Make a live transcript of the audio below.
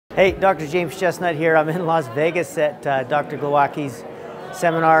Hey, Dr. James Chestnut here. I'm in Las Vegas at Dr. Glowaki's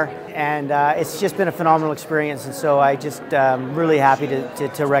seminar, and it's just been a phenomenal experience, and so I just really happy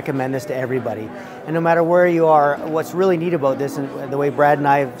to recommend this to everybody. And no matter where you are, what's really neat about this, and the way Brad and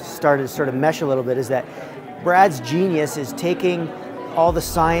I have started to sort of mesh a little bit, is that Brad's genius is taking all the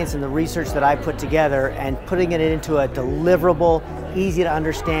science and the research that I put together and putting it into a deliverable, easy to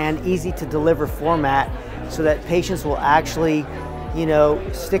understand, easy to deliver format so that patients will actually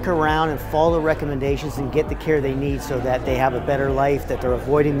stick around and follow the recommendations and get the care they need so that they have a better life, that they're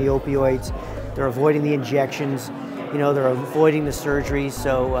avoiding the opioids, they're avoiding the injections, they're avoiding the surgeries.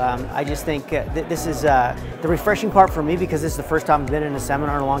 So I just think this is the refreshing part for me, because this is the first time I've been in a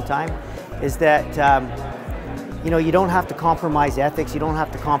seminar in a long time, is that you don't have to compromise ethics, you don't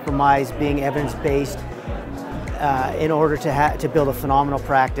have to compromise being evidence-based in order to build a phenomenal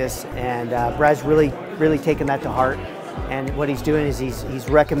practice. And Brad's really taken that to heart. And what he's doing is he's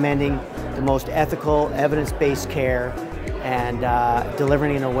recommending the most ethical, evidence-based care and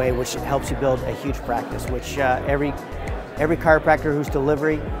delivering in a way which helps you build a huge practice, which every chiropractor who's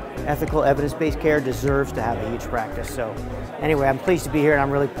delivering ethical, evidence-based care deserves to have a huge practice. So anyway, I'm pleased to be here, and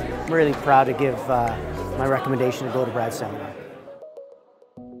I'm really proud to give my recommendation to go to Brad's seminar.